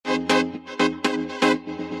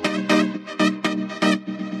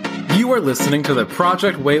You are listening to the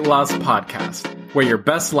Project Weight Loss Podcast, where your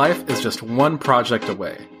best life is just one project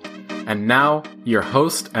away. And now, your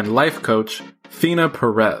host and life coach, Fina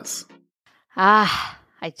Perez.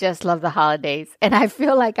 I just love the holidays, and I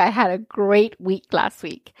feel like I had a great week last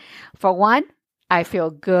week. For one, I feel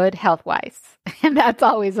good health-wise, and that's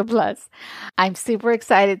always a plus. I'm super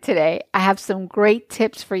excited today. I have some great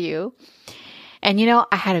tips for you. And I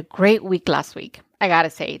had a great week last week. I gotta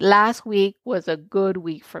say, last week was a good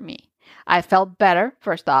week for me. I felt better,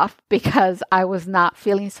 first off, because I was not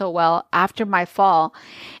feeling so well after my fall.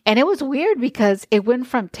 And it was weird because it went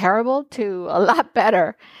from terrible to a lot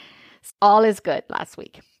better. All is good last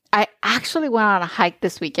week. I actually went on a hike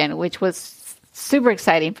this weekend, which was super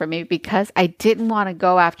exciting for me because I didn't want to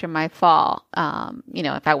go after my fall,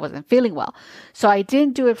 if I wasn't feeling well. So I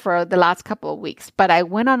didn't do it for the last couple of weeks, but I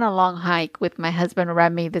went on a long hike with my husband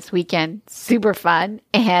Remy this weekend. Super fun.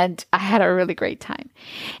 And I had a really great time.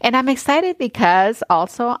 And I'm excited because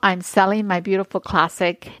also I'm selling my beautiful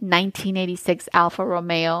classic 1986 Alfa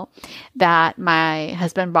Romeo that my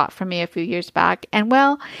husband bought for me a few years back. And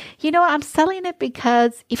I'm selling it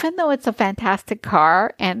because even though it's a fantastic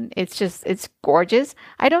car and it's gorgeous,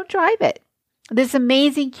 I don't drive it. This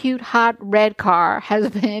amazing, cute, hot red car has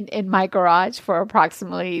been in my garage for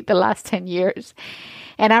approximately the last 10 years.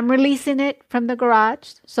 And I'm releasing it from the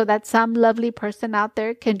garage so that some lovely person out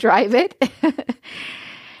there can drive it.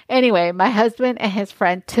 Anyway, my husband and his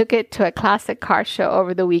friend took it to a classic car show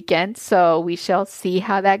over the weekend. So we shall see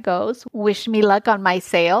how that goes. Wish me luck on my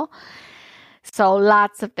sale. So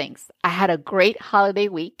lots of things. I had a great holiday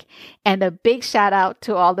week, and a big shout out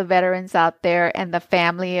to all the veterans out there and the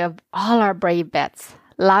family of all our brave vets.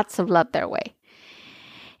 Lots of love their way.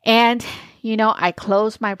 And, I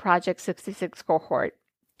closed my Project 66 cohort,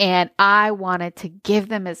 and I wanted to give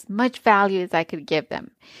them as much value as I could give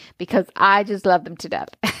them because I just love them to death.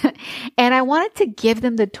 And I wanted to give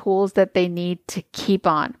them the tools that they need to keep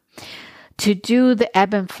on, to do the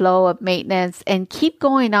ebb and flow of maintenance and keep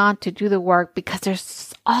going on to do the work because they're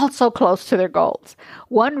all so close to their goals.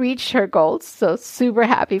 One reached her goals, so super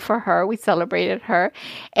happy for her. We celebrated her.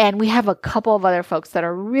 And we have a couple of other folks that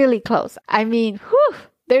are really close. I mean,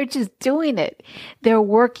 they're just doing it. They're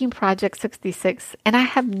working Project 66, and I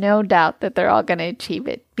have no doubt that they're all going to achieve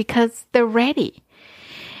it because they're ready.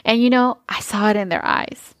 And I saw it in their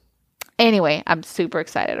eyes. Anyway, I'm super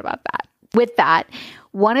excited about that. With that,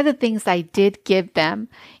 one of the things I did give them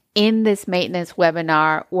in this maintenance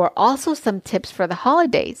webinar were also some tips for the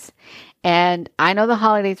holidays. And I know the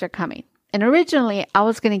holidays are coming. And originally, I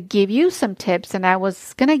was going to give you some tips and I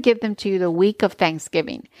was going to give them to you the week of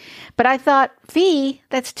Thanksgiving. But I thought, Fee,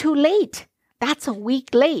 that's too late. That's a week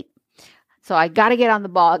late. So I got to get on the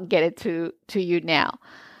ball and get it to you now.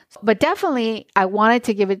 But definitely, I wanted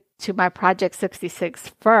to give it to my Project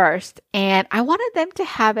 66 first, and I wanted them to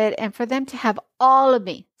have it and for them to have all of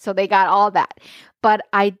me. So they got all that. But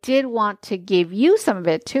I did want to give you some of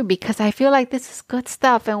it too, because I feel like this is good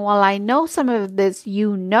stuff. And while I know some of this,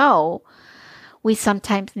 we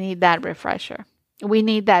sometimes need that refresher. We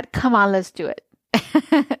need that, come on, let's do it.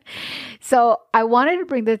 So I wanted to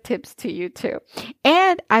bring the tips to you too.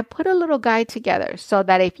 And I put a little guide together so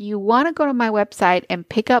that if you want to go to my website and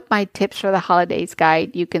pick up my tips for the holidays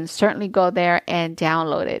guide, you can certainly go there and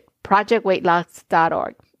download it.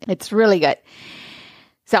 projectweightloss.org. It's really good.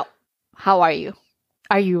 So how are you?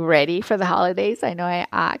 Are you ready for the holidays? I know I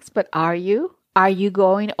asked, but are you? Are you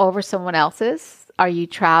going over someone else's? Are you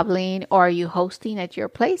traveling or are you hosting at your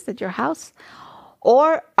place, at your house?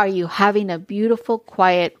 Or are you having a beautiful,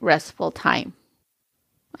 quiet, restful time?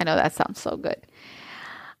 I know that sounds so good.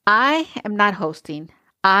 I am not hosting.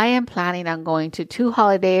 I am planning on going to 2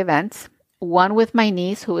 holiday events, one with my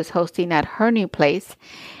niece who is hosting at her new place,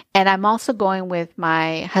 and I'm also going with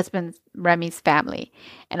my husband Remy's family.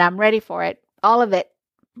 And I'm ready for it. All of it.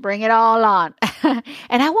 Bring it all on.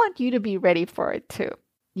 And I want you to be ready for it too.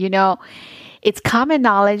 It's common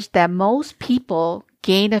knowledge that most people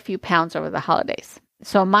gain a few pounds over the holidays.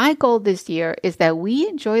 So my goal this year is that we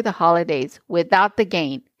enjoy the holidays without the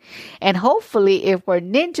gain. And hopefully, if we're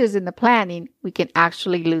ninjas in the planning, we can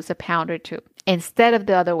actually lose a pound or 2 instead of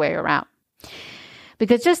the other way around.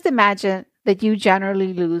 Because just imagine that you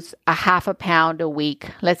generally lose a half a pound a week.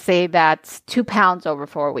 Let's say that's 2 pounds over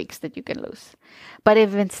 4 weeks that you can lose. But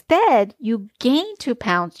if instead you gain 2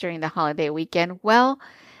 pounds during the holiday weekend,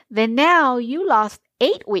 then now you lost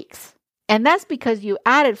 8 weeks. And that's because you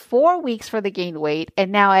added 4 weeks for the gained weight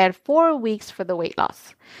and now add 4 weeks for the weight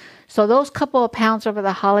loss. So those couple of pounds over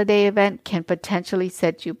the holiday event can potentially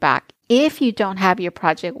set you back if you don't have your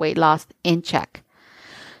project weight loss in check.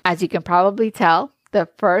 As you can probably tell, the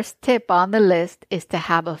first tip on the list is to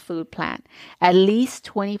have a food plan at least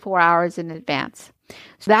 24 hours in advance.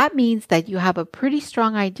 So that means that you have a pretty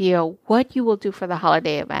strong idea what you will do for the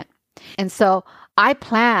holiday event. And so I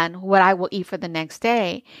plan what I will eat for the next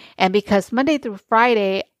day. And because Monday through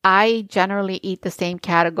Friday, I generally eat the same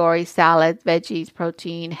categories: salads, veggies,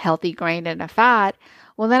 protein, healthy grain, and a fat.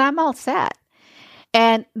 Well, then I'm all set.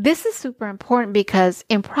 And this is super important because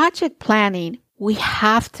in project planning, we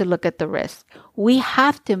have to look at the risk. We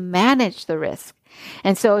have to manage the risk.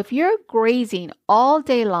 And so if you're grazing all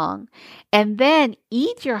day long and then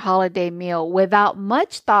eat your holiday meal without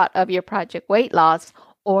much thought of your project weight loss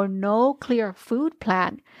or no clear food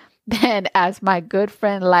plan, then as my good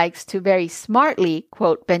friend likes to very smartly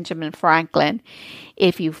quote Benjamin Franklin,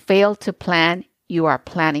 if you fail to plan, you are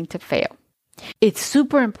planning to fail. It's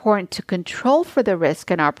super important to control for the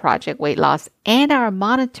risk in our project weight loss and our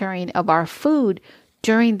monitoring of our food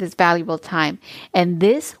during this valuable time. And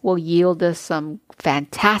this will yield us some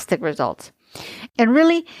fantastic results. And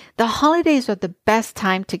really, the holidays are the best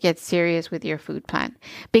time to get serious with your food plan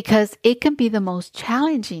because it can be the most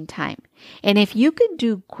challenging time. And if you can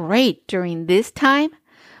do great during this time,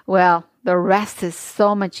 well, the rest is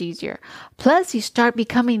so much easier. Plus, you start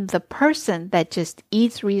becoming the person that just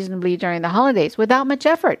eats reasonably during the holidays without much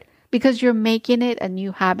effort because you're making it a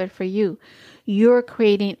new habit for you. You're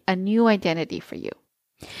creating a new identity for you.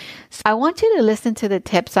 So I want you to listen to the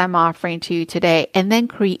tips I'm offering to you today and then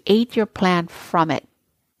create your plan from it.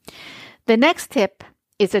 The next tip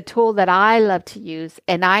is a tool that I love to use,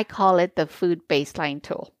 and I call it the food baseline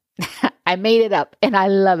tool. I made it up and I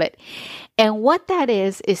love it. And what that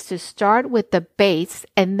is to start with the base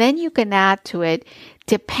and then you can add to it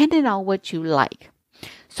depending on what you like.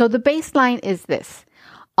 So the baseline is this.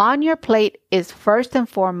 On your plate is first and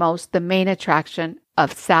foremost the main attraction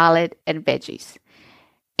of salad and veggies.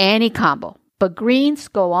 Any combo, but greens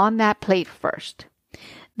go on that plate first.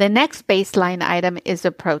 The next baseline item is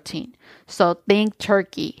a protein. So think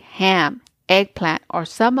turkey, ham, eggplant, or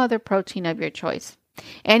some other protein of your choice.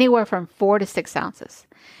 Anywhere from 4 to 6 ounces.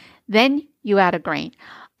 Then you add a grain.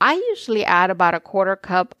 I usually add about a 1/4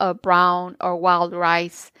 cup of brown or wild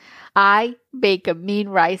rice. I bake a mean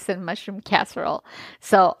rice and mushroom casserole.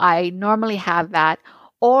 So I normally have that,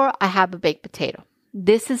 or I have a baked potato.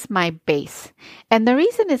 This is my base. And the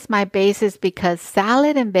reason it's my base is because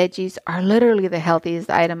salad and veggies are literally the healthiest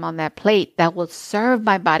item on that plate that will serve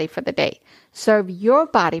my body for the day, serve your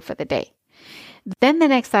body for the day. Then the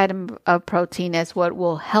next item of protein is what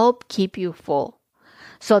will help keep you full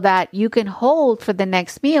so that you can hold for the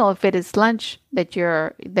next meal if it is lunch that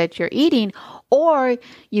you're eating, or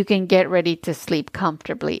you can get ready to sleep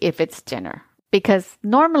comfortably if it's dinner. Because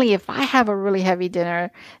normally if I have a really heavy dinner,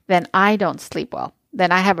 then I don't sleep well.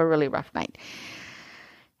 Then I have a really rough night.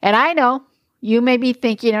 And I know you may be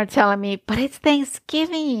thinking or telling me, but it's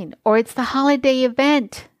Thanksgiving or it's the holiday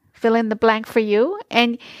event. Fill in the blank for you.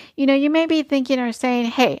 And, you may be thinking or saying,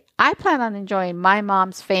 hey, I plan on enjoying my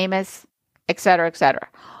mom's famous, etc.,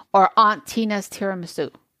 or Aunt Tina's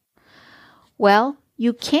tiramisu. Well,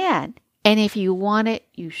 you can. And if you want it,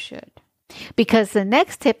 you should. Because the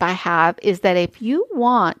next tip I have is that if you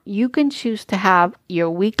want, you can choose to have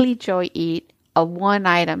your weekly joy eat of one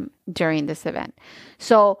item during this event.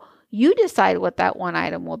 So you decide what that one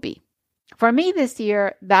item will be. For me this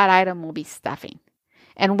year, that item will be stuffing.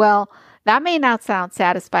 And well, that may not sound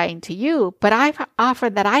satisfying to you, but I've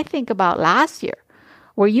offered that I think about last year.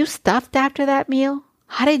 Were you stuffed after that meal?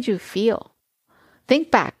 How did you feel?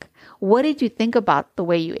 Think back. What did you think about the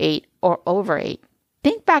way you ate or overate?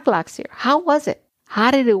 Think back last year. How was it?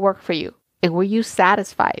 How did it work for you? And were you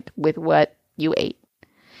satisfied with what you ate?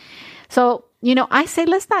 So, I say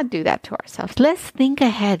let's not do that to ourselves. Let's think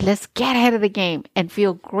ahead. Let's get ahead of the game and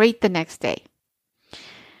feel great the next day.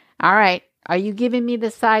 All right. Are you giving me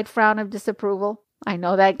the side frown of disapproval? I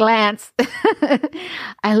know that glance.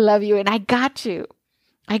 I love you and I got you.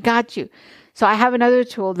 So I have another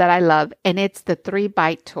tool that I love, and it's the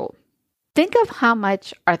 3-bite tool. Think of how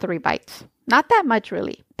much are 3 bites. Not that much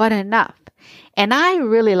really, but enough. And I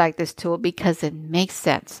really like this tool because it makes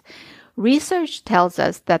sense. Research tells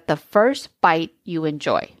us that the first bite you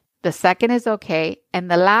enjoy, the second is okay, and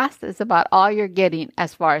the last is about all you're getting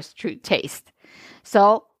as far as true taste.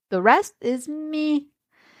 So the rest is me.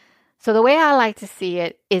 So the way I like to see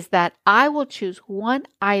it is that I will choose one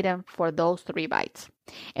item for those 3 bites.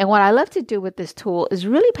 And what I love to do with this tool is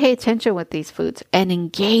really pay attention with these foods and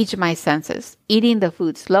engage my senses, eating the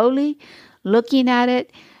food slowly, looking at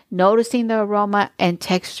it, noticing the aroma and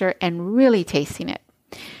texture, and really tasting it.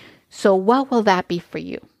 So what will that be for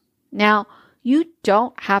you? Now, you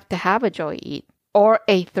don't have to have a joy eat or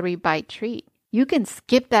a 3-bite treat. You can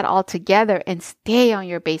skip that altogether and stay on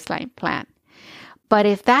your baseline plan. But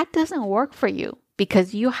if that doesn't work for you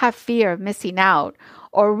because you have fear of missing out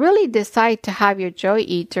or really decide to have your joy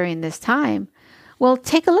eat during this time, well,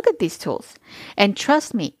 take a look at these tools. And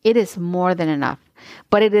trust me, it is more than enough.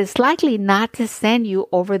 But it is likely not to send you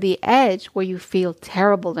over the edge where you feel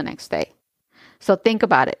terrible the next day. So think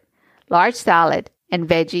about it. Large salad and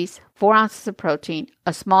veggies, 4 ounces of protein,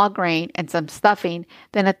 a small grain, and some stuffing,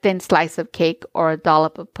 then a thin slice of cake or a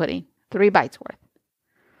dollop of pudding. 3 bites worth.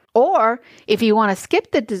 Or if you want to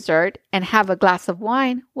skip the dessert and have a glass of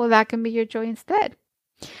wine, well, that can be your joy instead.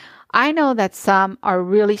 I know that some are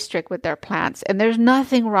really strict with their plans, and there's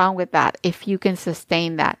nothing wrong with that if you can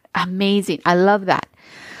sustain that. Amazing. I love that.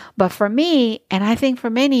 But for me, and I think for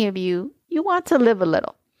many of you, you want to live a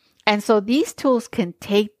little. And so these tools can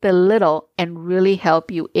take the little and really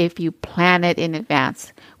help you if you plan it in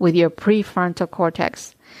advance with your prefrontal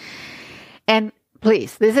cortex. And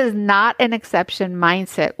please, this is not an exception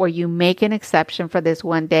mindset where you make an exception for this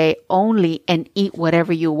one day only and eat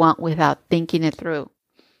whatever you want without thinking it through.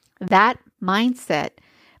 That mindset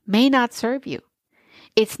may not serve you.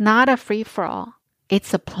 It's not a free-for-all.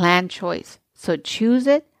 It's a planned choice. So choose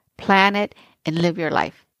it, plan it, and live your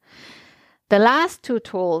life. The last 2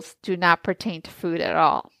 tools do not pertain to food at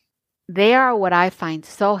all. They are what I find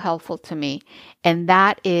so helpful to me, and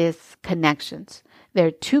that is connections. There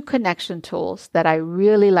are 2 connection tools that I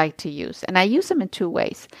really like to use, and I use them in 2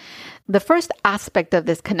 ways. The first aspect of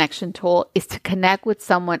this connection tool is to connect with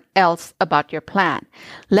someone else about your plan.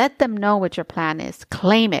 Let them know what your plan is,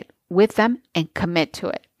 claim it with them, and commit to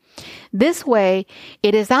it. This way,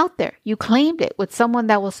 it is out there. You claimed it with someone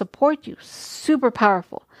that will support you. Super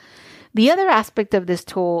powerful. The other aspect of this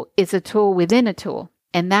tool is a tool within a tool,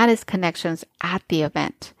 and that is connections at the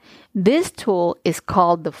event. This tool is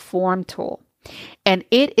called the Form tool, and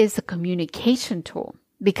it is a communication tool.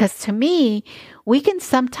 Because to me, we can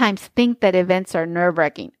sometimes think that events are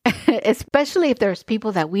nerve-wracking, especially if there's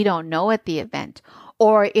people that we don't know at the event,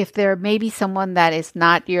 or if there may be someone that is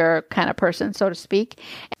not your kind of person, so to speak.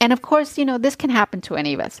 And of course, this can happen to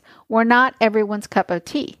any of us. We're not everyone's cup of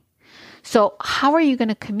tea. So how are you going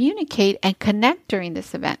to communicate and connect during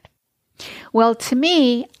this event? Well, to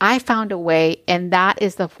me, I found a way, and that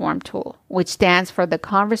is the Form tool, which stands for the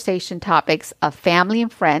conversation topics of family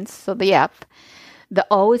and friends, so the F. The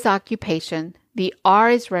O is occupation, the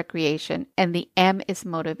R is recreation, and the M is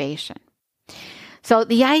motivation. So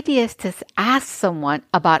the idea is to ask someone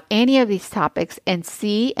about any of these topics and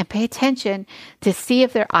see and pay attention to see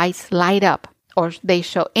if their eyes light up or they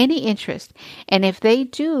show any interest. And if they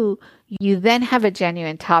do, you then have a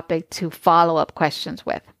genuine topic to follow up questions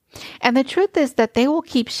with. And the truth is that they will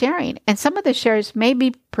keep sharing. And some of the shares may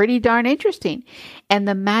be pretty darn interesting. And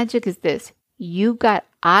the magic is this. You got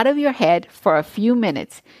out of your head for a few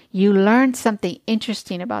minutes. You learned something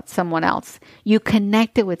interesting about someone else. You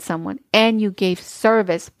connected with someone and you gave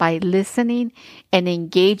service by listening and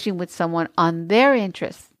engaging with someone on their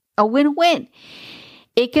interests. A win-win.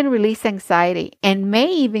 It can release anxiety and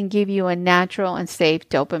may even give you a natural and safe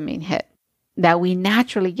dopamine hit that we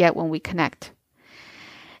naturally get when we connect.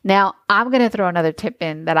 Now, I'm going to throw another tip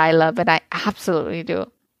in that I love and I absolutely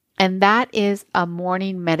do. And that is a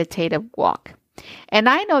morning meditative walk. And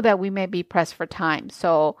I know that we may be pressed for time.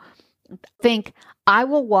 So think, I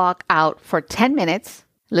will walk out for 10 minutes,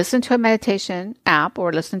 listen to a meditation app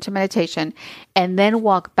or listen to meditation, and then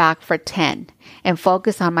walk back for 10 and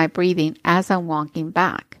focus on my breathing as I'm walking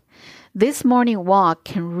back. This morning walk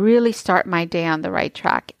can really start my day on the right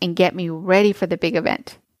track and get me ready for the big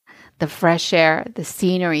event. The fresh air, the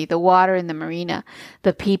scenery, the water in the marina,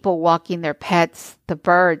 the people walking their pets, the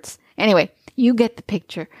birds. Anyway, you get the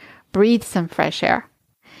picture. Breathe some fresh air.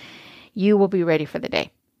 You will be ready for the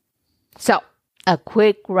day. So, a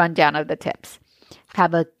quick rundown of the tips.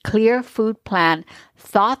 Have a clear food plan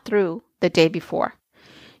thought through the day before.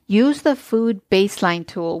 Use the food baseline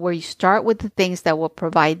tool where you start with the things that will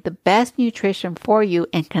provide the best nutrition for you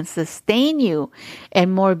and can sustain you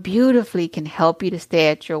and more beautifully can help you to stay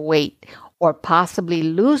at your weight or possibly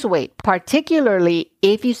lose weight, particularly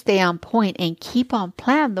if you stay on point and keep on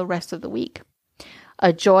plan the rest of the week.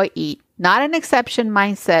 A joy eat, not an exception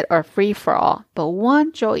mindset or free for all, but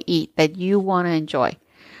one joy eat that you want to enjoy.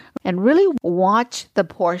 And really watch the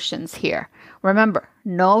portions here. Remember,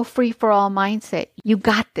 no free-for-all mindset. You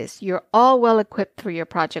got this. You're all well equipped for your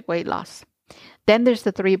project weight loss. Then there's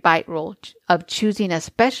the 3-bite rule of choosing a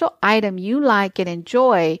special item you like and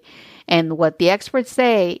enjoy. And what the experts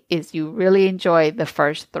say is you really enjoy the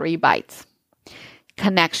first 3 bites.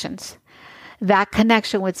 Connections. That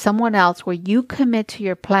connection with someone else where you commit to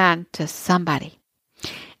your plan to somebody.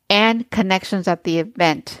 and connections at the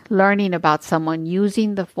event, learning about someone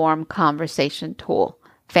using the form conversation tool,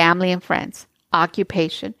 family and friends,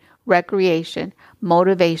 occupation, recreation,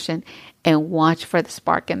 motivation, and watch for the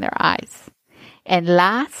spark in their eyes. And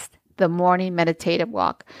last, the morning meditative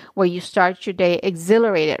walk, where you start your day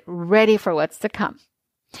exhilarated, ready for what's to come.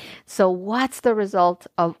 So what's the result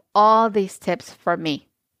of all these tips for me?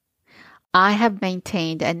 I have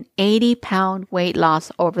maintained an 80-pound weight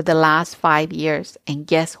loss over the last 5 years. And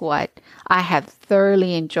guess what? I have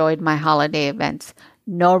thoroughly enjoyed my holiday events.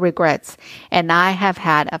 No regrets. And I have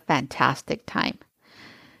had a fantastic time.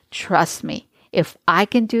 Trust me, if I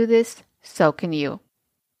can do this, so can you.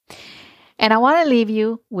 And I want to leave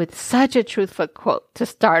you with such a truthful quote to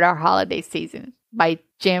start our holiday season by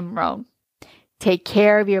Jim Rohn. Take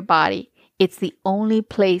care of your body. It's the only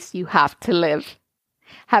place you have to live.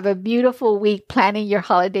 Have a beautiful week planning your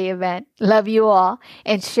holiday event. Love you all,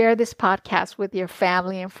 and share this podcast with your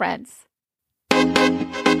family and friends.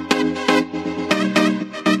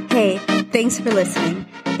 Hey, thanks for listening.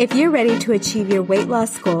 If you're ready to achieve your weight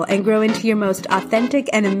loss goal and grow into your most authentic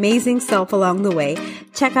and amazing self along the way,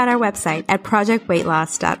 check out our website at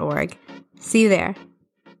projectweightloss.org. See you there.